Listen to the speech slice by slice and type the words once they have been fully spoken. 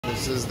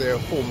This is their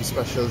home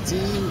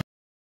specialty.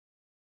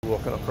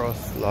 Walking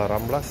across La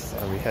Ramblas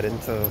and we head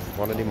into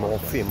one of the more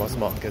famous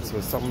markets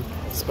with some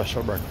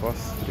special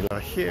breakfast. We are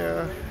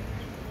here,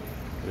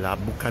 La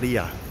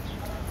Boqueria.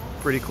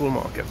 Pretty cool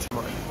market.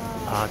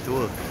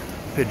 Artwork,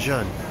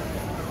 pigeon,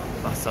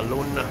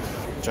 Barcelona.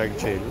 Jack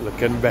J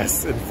looking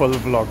best in full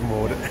vlog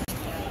mode.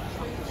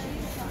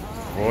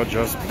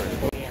 Gorgeous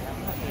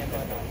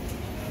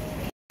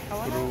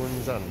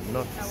prunes and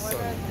nuts.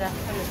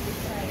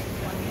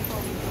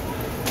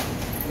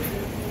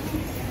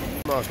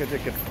 Market you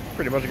can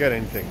pretty much get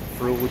anything.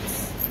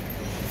 Fruits,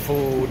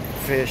 food,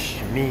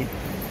 fish, meat,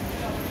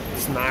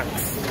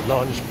 snacks,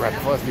 lunch,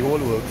 breakfast, the whole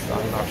works.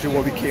 And actually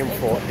what we came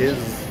for is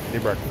the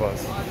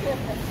breakfast.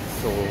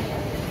 So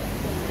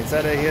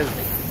inside of here is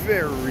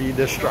very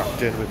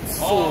distracting with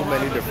so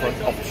many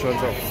different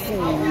options of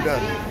food,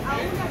 and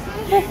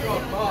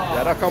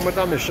that'll come with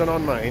a mission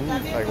on mind,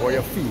 like what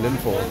you're feeling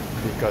for,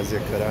 because you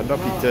could end up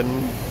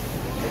eating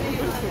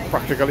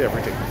practically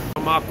everything.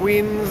 My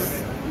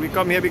queens, we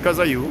come here because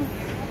of you.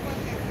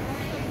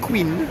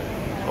 Quim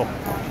or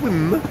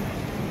Quim,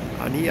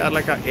 and he had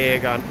like an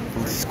egg and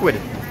squid.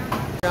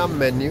 A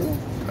menu,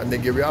 and they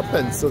give you a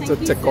pencil to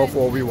tick off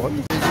what we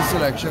want. Here's the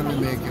selection we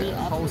make: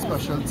 house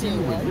specialty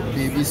with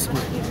baby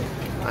squid.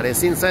 And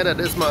it's inside of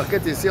this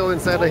market. You see how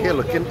inside of here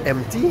looking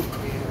empty?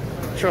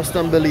 Trust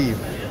and believe.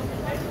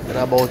 In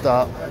about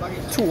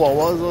 2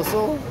 hours or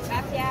so,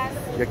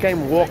 you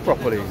can't walk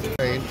properly.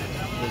 Right.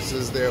 This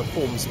is their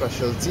home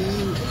specialty,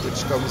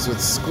 which comes with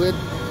squid,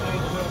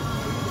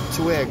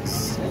 2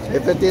 eggs.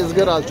 If it tastes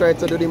good, I'll try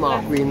to do the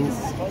Mark Queen's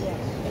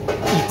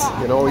eat.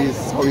 You know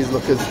how he's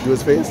looking, do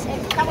his face.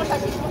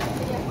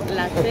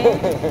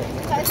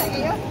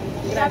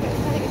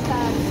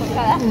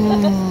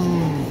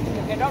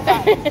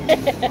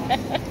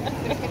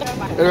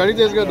 It really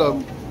tastes good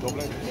though.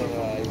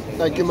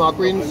 Thank you, Mark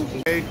Queens.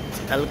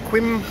 El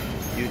Quim,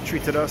 you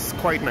treated us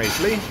quite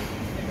nicely.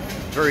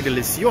 Very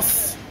delicious.